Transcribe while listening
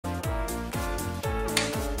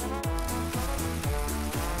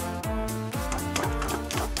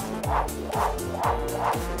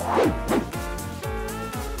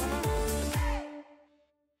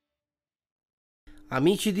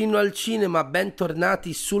Amici di Inno al cinema,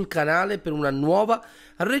 bentornati sul canale per una nuova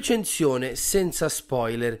recensione senza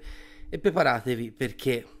spoiler e preparatevi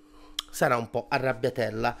perché sarà un po'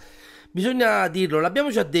 arrabbiatella. Bisogna dirlo, l'abbiamo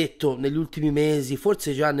già detto negli ultimi mesi,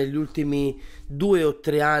 forse già negli ultimi 2 o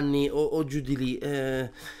 3 anni o giù di lì.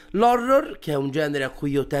 L'horror, che è un genere a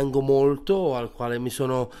cui io tengo molto, al quale mi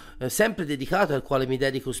sono sempre dedicato, al quale mi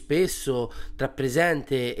dedico spesso tra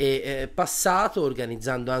presente e passato,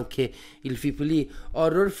 organizzando anche il FIPLI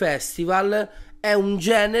Horror Festival, è un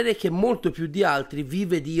genere che molto più di altri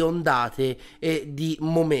vive di ondate e di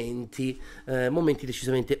momenti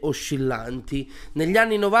decisamente oscillanti. Negli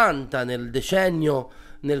anni 90, nel decennio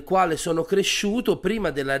nel quale sono cresciuto,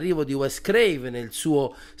 prima dell'arrivo di Wes Craven e il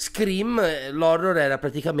suo Scream, l'horror era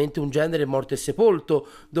praticamente un genere morto e sepolto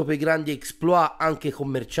dopo i grandi exploit anche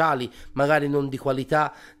commerciali, magari non di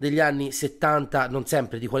qualità degli anni 70, non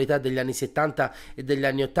sempre di qualità degli anni 70 e degli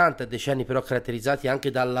anni 80, decenni però caratterizzati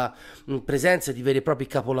anche dalla presenza di veri e propri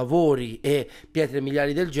capolavori e pietre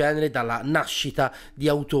miliari del genere, dalla nascita di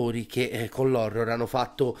autori che con l'horror hanno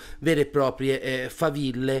fatto vere e proprie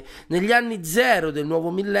faville. Negli anni zero del nuovo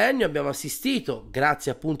millennio abbiamo assistito,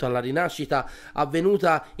 grazie appunto alla rinascita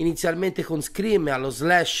avvenuta inizialmente con Scream e allo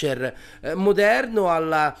slasher moderno,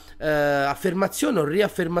 alla affermazione o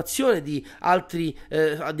riaffermazione di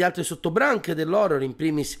altre sottobranche dell'horror, in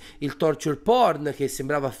primis il torture porn, che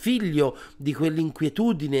sembrava figlio di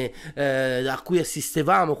quell'inquietudine a cui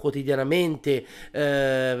assistevamo quotidianamente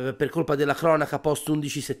per colpa della cronaca post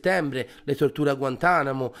 11 settembre, le torture a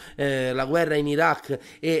Guantanamo, la guerra in Iraq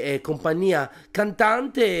e compagnia cantante.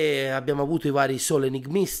 Abbiamo avuto i vari Soul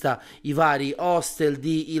Enigmista, i vari Hostel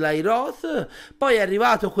di Eli Roth, poi è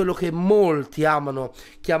arrivato quello che molti amano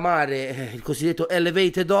chiamare il cosiddetto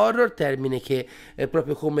elevated horror, termine che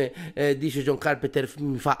proprio come dice John Carpenter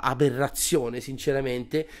mi fa aberrazione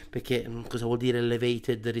sinceramente, perché cosa vuol dire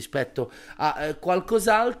elevated rispetto a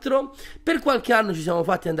qualcos'altro. Per qualche anno ci siamo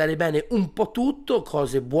fatti andare bene un po' tutto,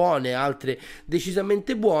 cose buone, altre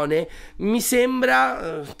decisamente buone. Mi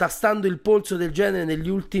sembra, tastando il polso del genere negli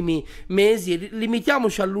ultimi mesi,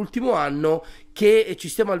 limitiamoci all'ultimo anno, che ci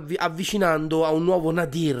stiamo avvicinando a un nuovo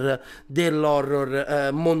nadir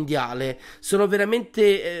dell'horror mondiale. È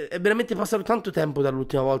veramente passato tanto tempo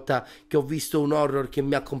dall'ultima volta che ho visto un horror che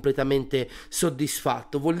mi ha completamente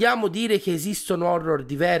soddisfatto. Vogliamo dire che esistono horror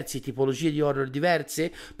diversi, tipologie di horror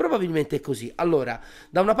diverse? Probabilmente è così. Allora,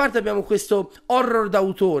 da una parte abbiamo questo horror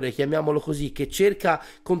d'autore, chiamiamolo così, che cerca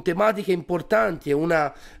con tematiche importanti e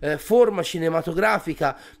una forma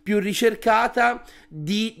cinematografica più ricercata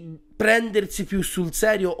di prendersi più sul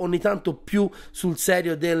serio, ogni tanto più sul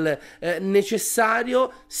serio del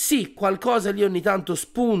necessario. Sì, qualcosa lì ogni tanto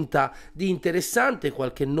spunta di interessante,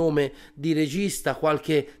 qualche nome di regista,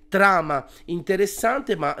 qualche trama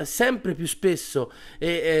interessante, ma sempre più spesso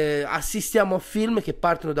assistiamo a film che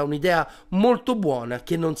partono da un'idea molto buona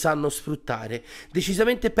che non sanno sfruttare.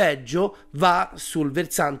 Decisamente peggio va sul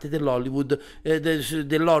versante dell'Hollywood,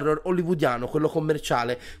 dell'horror hollywoodiano, quello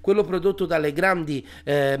commerciale, quello prodotto dalle grandi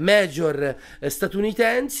major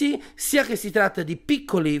statunitensi, sia che si tratta di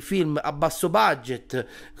piccoli film a basso budget,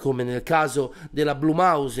 come nel caso della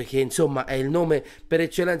Blumhouse, che insomma è il nome per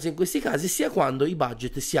eccellenza in questi casi, sia quando i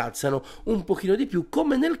budget si alzano un pochino di più,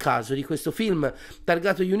 come nel caso di questo film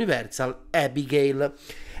targato Universal, Abigail.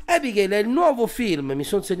 Abigail è il nuovo film, mi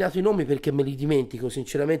sono segnato i nomi perché me li dimentico,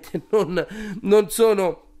 sinceramente non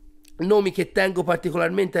sono nomi che tengo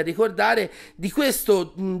particolarmente a ricordare, di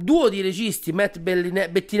questo duo di registi, Matt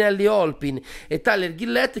Bettinelli Olpin e Tyler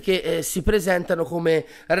Gillette, che si presentano come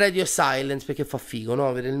Radio Silence, perché fa figo, no?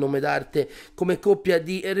 Avere il nome d'arte come coppia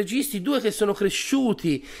di registi, due che sono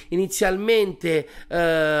cresciuti inizialmente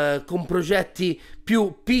con progetti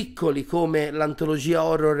più piccoli come l'antologia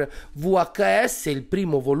horror VHS, il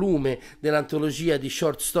primo volume dell'antologia di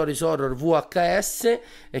short stories horror VHS,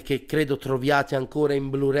 che credo troviate ancora in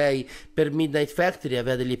Blu-ray per Midnight Factory.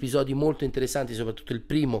 Aveva degli episodi molto interessanti, soprattutto il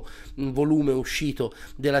primo volume uscito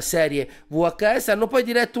della serie VHS. Hanno poi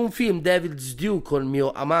diretto un film, Devil's Due, con il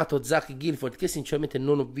mio amato Zach Gilford, che sinceramente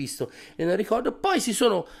non ho visto e non ricordo. Poi si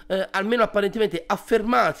sono almeno apparentemente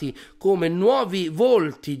affermati come nuovi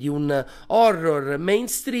volti di un horror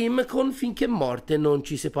mainstream con Finché morte non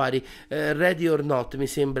ci separi, Ready or Not mi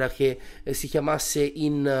sembra che si chiamasse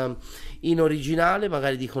in originale,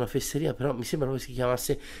 magari dico una fesseria, però mi sembra che si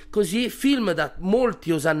chiamasse così. Film da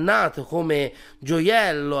molti osannato come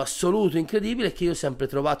gioiello assoluto, incredibile, che io ho sempre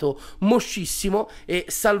trovato moscissimo e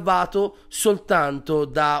salvato soltanto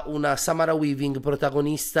da una Samara Weaving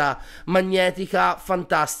protagonista magnetica,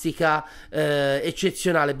 fantastica,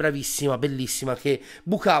 eccezionale, bravissima, bellissima, che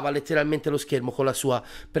bucava letteralmente lo schermo con la sua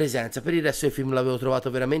presenza. Per il resto del film l'avevo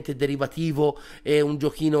trovato veramente derivativo e un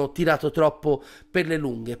giochino tirato troppo per le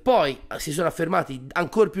lunghe. Poi si sono affermati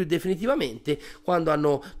ancora più definitivamente quando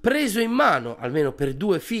hanno preso in mano, almeno per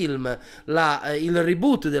 2 film, il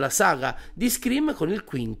reboot della saga di Scream con il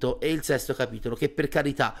quinto e il sesto capitolo, che per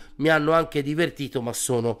carità mi hanno anche divertito, ma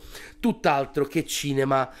sono tutt'altro che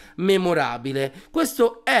cinema memorabile.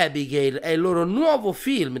 Questo Abigail è il loro nuovo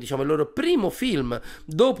film, diciamo il loro primo film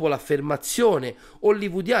dopo l'affermazione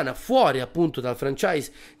hollywoodiana fuori appunto dal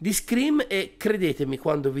franchise di Scream, e credetemi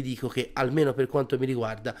quando vi dico che, almeno per quanto mi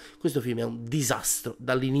riguarda, questo film è un disastro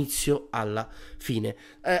dall'inizio alla fine.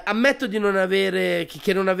 Ammetto di non avere,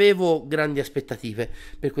 che non avevo grandi aspettative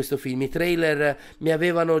per questo film. I trailer mi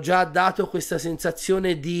avevano già dato questa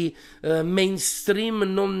sensazione di mainstream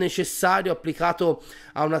non necessario applicato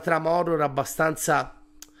a una trama horror abbastanza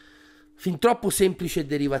fin troppo semplice e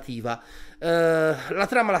derivativa. La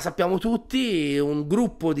trama la sappiamo tutti: un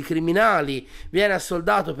gruppo di criminali viene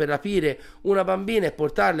assoldato per rapire una bambina e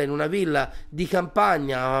portarla in una villa di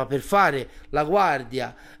campagna per fare la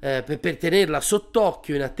guardia, per tenerla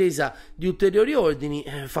sott'occhio in attesa di ulteriori ordini.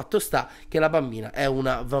 Fatto sta che la bambina è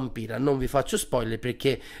una vampira. Non vi faccio spoiler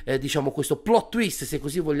perché diciamo questo plot twist, se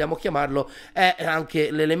così vogliamo chiamarlo, è anche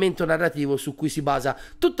l'elemento narrativo su cui si basa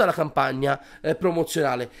tutta la campagna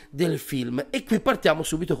promozionale del film. E qui partiamo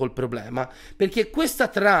subito col problema, perché questa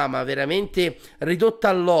trama veramente ridotta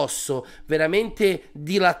all'osso, veramente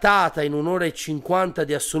dilatata in 1 ora e 50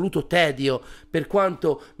 di assoluto tedio, per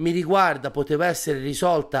quanto mi riguarda poteva essere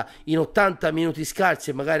risolta in 80 minuti scarsi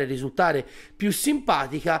e magari risultare più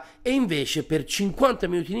simpatica, e invece per 50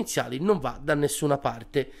 minuti iniziali non va da nessuna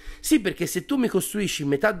parte. Sì, perché se tu mi costruisci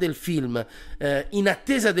metà del film in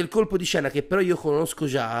attesa del colpo di scena, che però io conosco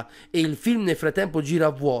già, e il film nel frattempo gira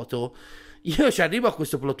a vuoto, io ci arrivo a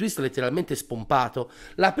questo plot twist letteralmente spompato.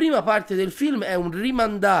 La prima parte del film è un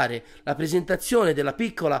rimandare la presentazione della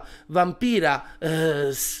piccola vampira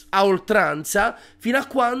a oltranza, fino a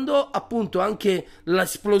quando appunto anche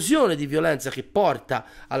l'esplosione di violenza che porta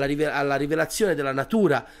alla rivelazione della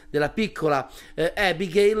natura della piccola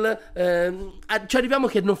Abigail, ci arriviamo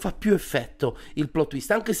che non fa più effetto il plot twist,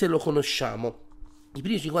 anche se lo conosciamo. I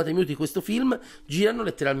primi 50 minuti di questo film girano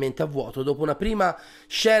letteralmente a vuoto. Dopo una prima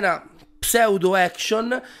scena pseudo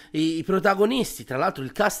action, i protagonisti, tra l'altro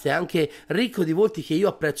il cast è anche ricco di volti che io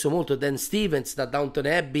apprezzo molto: Dan Stevens da Downton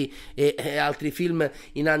Abbey e altri film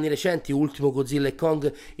in anni recenti, ultimo Godzilla e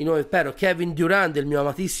Kong, il nuovo impero, Kevin Durant del mio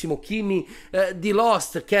amatissimo Kimi di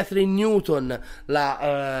Lost, Kathryn Newton,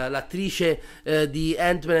 l'attrice di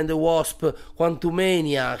Ant-Man and the Wasp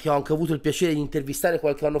Quantumania, che ho anche avuto il piacere di intervistare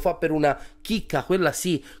qualche anno fa per una chicca, quella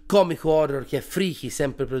sì, comico horror, che è Freaky,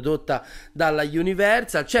 sempre prodotta dalla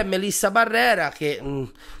Universal. C'è Melissa Barrera, che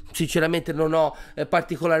sinceramente non ho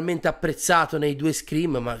particolarmente apprezzato nei 2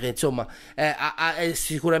 Scream, ma che insomma è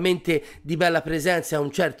sicuramente di bella presenza, ha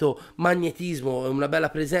un certo magnetismo, una bella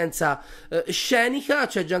presenza scenica.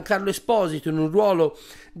 C'è Giancarlo Esposito in un ruolo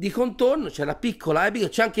di contorno, c'è la piccola Abigail,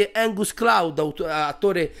 c'è anche Angus Cloud,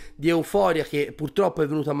 attore di Euphoria, che purtroppo è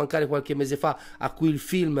venuto a mancare qualche mese fa, a cui il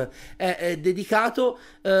film è dedicato.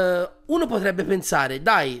 Uno potrebbe pensare: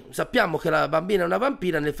 dai, sappiamo che la bambina è una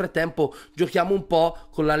vampira, nel frattempo giochiamo un po'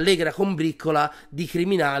 con l'allegra combriccola di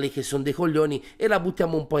criminali che sono dei coglioni e la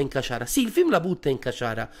buttiamo un po' in caciara. Sì, il film la butta in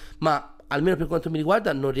caciara, ma almeno per quanto mi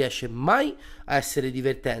riguarda non riesce mai a essere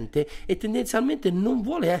divertente e tendenzialmente non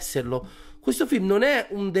vuole esserlo. Questo film non è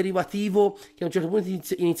un derivativo che a un certo punto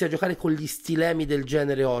inizia a giocare con gli stilemi del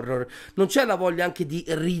genere horror. Non c'è la voglia anche di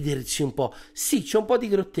riderci un po'. Sì, c'è un po' di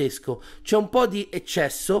grottesco, c'è un po' di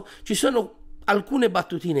eccesso, ci sono alcune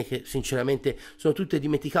battutine che sinceramente sono tutte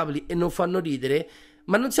dimenticabili e non fanno ridere,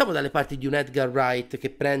 ma non siamo dalle parti di un Edgar Wright che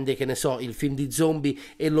prende, che ne so, il film di zombie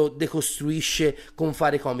e lo decostruisce con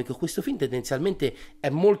fare comico. Questo film tendenzialmente è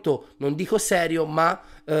molto, non dico serio, ma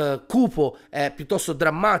cupo, è piuttosto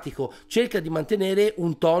drammatico, cerca di mantenere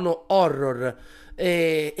un tono horror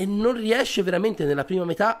e non riesce veramente nella prima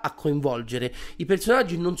metà a coinvolgere. I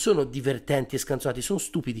personaggi non sono divertenti e scanzonati,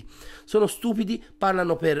 sono stupidi,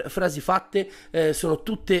 parlano per frasi fatte, sono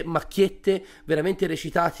tutte macchiette veramente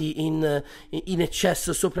recitati in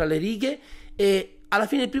eccesso sopra le righe, e alla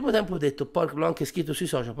fine del primo tempo ho detto, l'ho anche scritto sui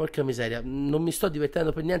social, porca miseria, non mi sto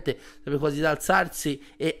divertendo per niente, sarebbe quasi da alzarsi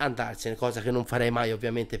e andarsene, cosa che non farei mai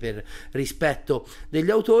ovviamente per rispetto degli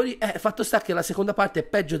autori. Fatto sta che la seconda parte è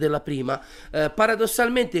peggio della prima.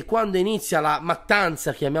 Paradossalmente, quando inizia la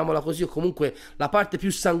mattanza, chiamiamola così, o comunque la parte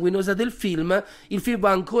più sanguinosa del film, il film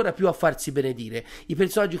va ancora più a farsi benedire. I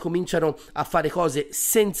personaggi cominciano a fare cose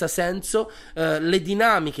senza senso, le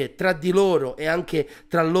dinamiche tra di loro e anche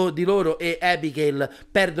di loro e Abigail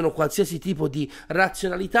perdono qualsiasi tipo di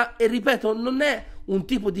razionalità, e ripeto, non è un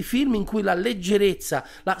tipo di film in cui la leggerezza,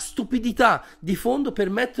 la stupidità di fondo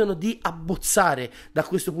permettono di abbozzare da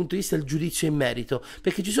questo punto di vista il giudizio in merito,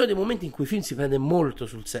 perché ci sono dei momenti in cui il film si prende molto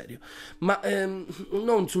sul serio, ma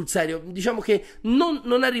non sul serio, diciamo che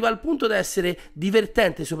non arriva al punto da essere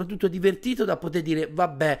divertente, soprattutto divertito da poter dire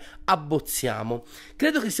vabbè, abbozziamo.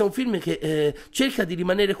 Credo che sia un film che cerca di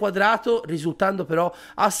rimanere quadrato, risultando però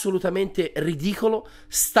assolutamente ridicolo,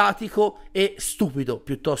 statico e stupido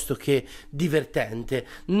piuttosto che divertente.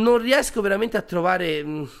 Non riesco veramente a trovare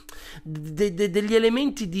degli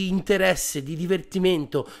elementi di interesse, di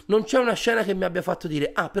divertimento. Non c'è una scena che mi abbia fatto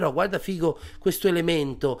dire ah, però guarda figo questo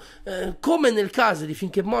elemento. Come nel caso di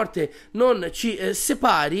Finché Morte non ci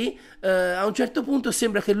separi, a un certo punto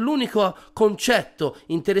sembra che l'unico concetto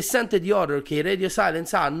interessante di horror che i Radio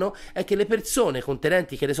Silence hanno è che le persone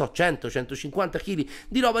contenenti, che ne so, 100-150 kg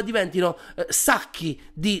di roba diventino sacchi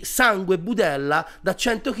di sangue budella da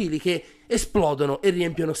 100 kg che esplodono e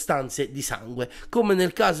riempiono stanze di sangue. Come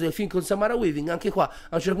nel caso del film con Samara Weaving, anche qua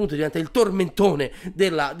a un certo punto diventa il tormentone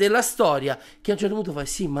della storia, che a un certo punto fa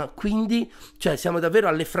sì, ma quindi cioè siamo davvero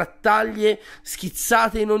alle frattaglie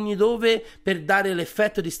schizzate in ogni dove per dare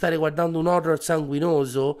l'effetto di stare guardando un horror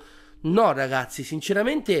sanguinoso? No ragazzi,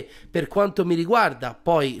 sinceramente, per quanto mi riguarda,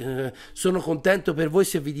 poi sono contento per voi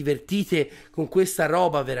se vi divertite con questa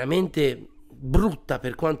roba veramente brutta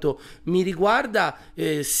per quanto mi riguarda.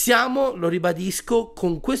 Siamo, lo ribadisco,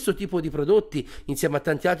 con questo tipo di prodotti insieme a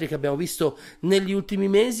tanti altri che abbiamo visto negli ultimi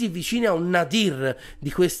mesi, vicini a un nadir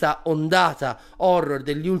di questa ondata horror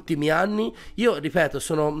degli ultimi anni. Io ripeto,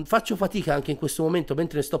 faccio fatica anche in questo momento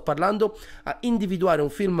mentre ne sto parlando a individuare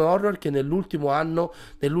un film horror che nell'ultimo anno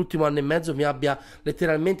e mezzo mi abbia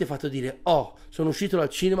letteralmente fatto dire oh, sono uscito dal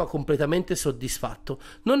cinema completamente soddisfatto.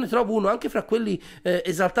 Non ne trovo uno, anche fra quelli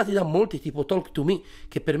esaltati da molti, tipo Talk to Me,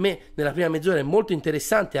 che per me nella prima mezz'ora è molto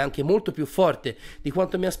interessante, anche molto più forte di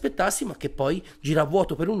quanto mi aspettassi, ma che poi gira a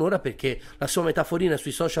vuoto per un'ora perché la sua metaforina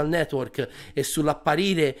sui social network e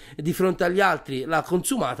sull'apparire di fronte agli altri l'ha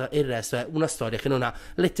consumata, e il resto è una storia che non ha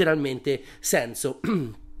letteralmente senso.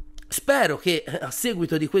 Spero che a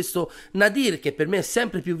seguito di questo nadir, che per me è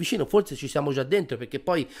sempre più vicino, forse ci siamo già dentro perché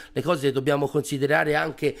poi le cose le dobbiamo considerare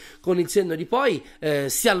anche con il senno di poi,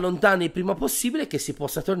 si allontani il prima possibile, che si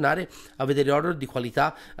possa tornare a vedere horror di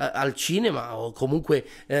qualità al cinema o comunque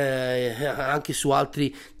anche su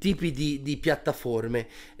altri tipi di piattaforme.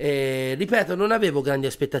 Ripeto, non avevo grandi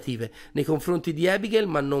aspettative nei confronti di Abigail,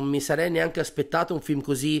 ma non mi sarei neanche aspettato un film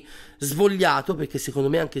così svogliato, perché secondo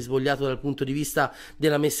me è anche svogliato dal punto di vista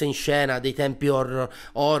della messa in scena, dei tempi horror.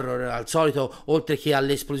 Al solito, oltre che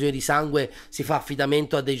alle esplosioni di sangue, si fa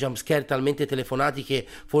affidamento a dei jumpscare talmente telefonati che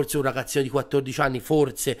forse un ragazzino di 14 anni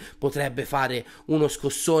forse potrebbe fare uno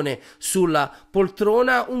scossone sulla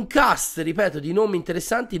poltrona. Un cast, ripeto, di nomi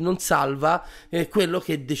interessanti non salva quello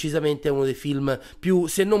che decisamente è uno dei film più,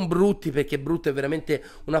 se non brutti, perché brutto è veramente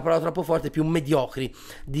una parola troppo forte, più mediocri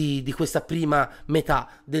di questa prima metà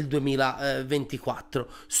del 2024.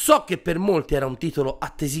 So che per molti era un titolo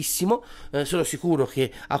attesissimo, sono sicuro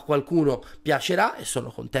che a qualcuno piacerà e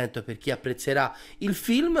sono contento per chi apprezzerà il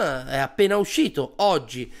film. È appena uscito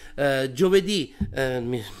oggi, giovedì,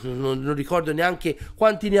 non ricordo neanche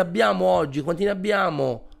quanti ne abbiamo oggi,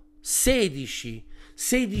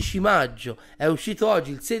 16 maggio, è uscito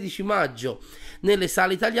oggi il 16 maggio nelle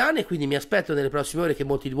sale italiane, quindi mi aspetto nelle prossime ore che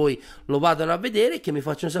molti di voi lo vadano a vedere, che mi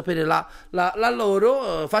facciano sapere la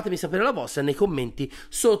loro, fatemi sapere la vostra nei commenti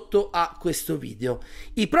sotto a questo video.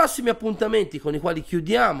 I prossimi appuntamenti con i quali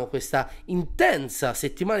chiudiamo questa intensa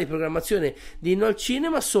settimana di programmazione di Inno al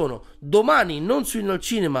Cinema sono domani, non su Inno al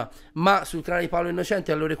Cinema ma sul canale di Paolo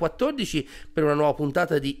Innocenti alle ore 14 per una nuova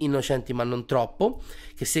puntata di Innocenti ma non troppo,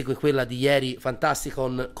 che segue quella di ieri,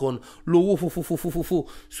 fantastica, con lo ufufufufufufu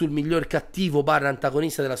sul miglior cattivo barra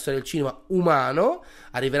antagonista della storia del cinema umano.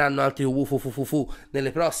 Arriveranno altri ufufufufu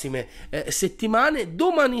nelle prossime settimane.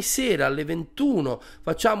 Domani sera alle 21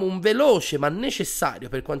 facciamo un veloce ma necessario,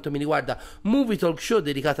 per quanto mi riguarda, movie talk show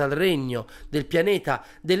dedicato al regno del pianeta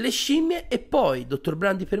delle scimmie, e poi, dottor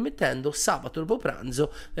Brandi permettendo, sabato dopo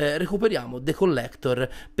pranzo recuperiamo The Collector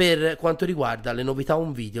per quanto riguarda le novità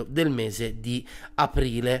un video del mese di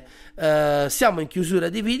aprile. Siamo in chiusura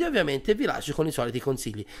di video, ovviamente vi lascio con i soliti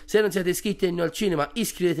consigli. Se non siete iscritti a Inno al Cinema,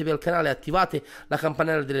 iscrivetevi al canale e attivate la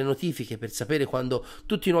campanella delle notifiche per sapere quando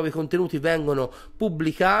tutti i nuovi contenuti vengono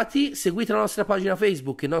pubblicati. Seguite la nostra pagina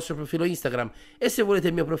Facebook, il nostro profilo Instagram, e se volete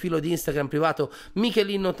il mio profilo di Instagram privato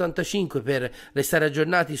Michelin85 per restare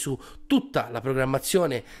aggiornati su tutta la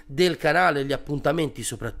programmazione del canale, gli appuntamenti,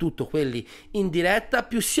 soprattutto quelli in diretta.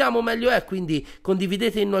 Più siamo meglio è, quindi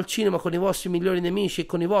condividete Inno al Cinema con i vostri migliori nemici e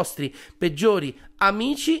con i vostri peggiori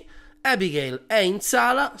amici. Abigail è in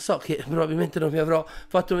sala, so che probabilmente non mi avrò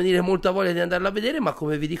fatto venire molta voglia di andarla a vedere, ma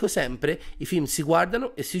come vi dico sempre, i film si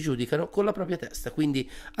guardano e si giudicano con la propria testa, quindi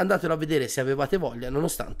andatelo a vedere se avevate voglia,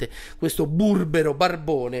 nonostante questo burbero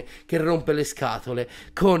barbone che rompe le scatole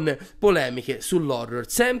con polemiche sull'horror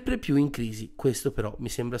sempre più in crisi. Questo però mi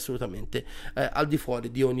sembra assolutamente al di fuori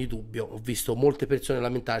di ogni dubbio. Ho visto molte persone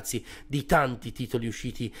lamentarsi di tanti titoli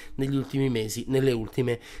usciti negli ultimi mesi, nelle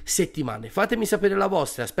ultime settimane. Fatemi sapere la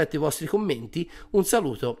vostra, aspetto i vostri commenti. Un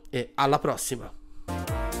saluto e alla prossima.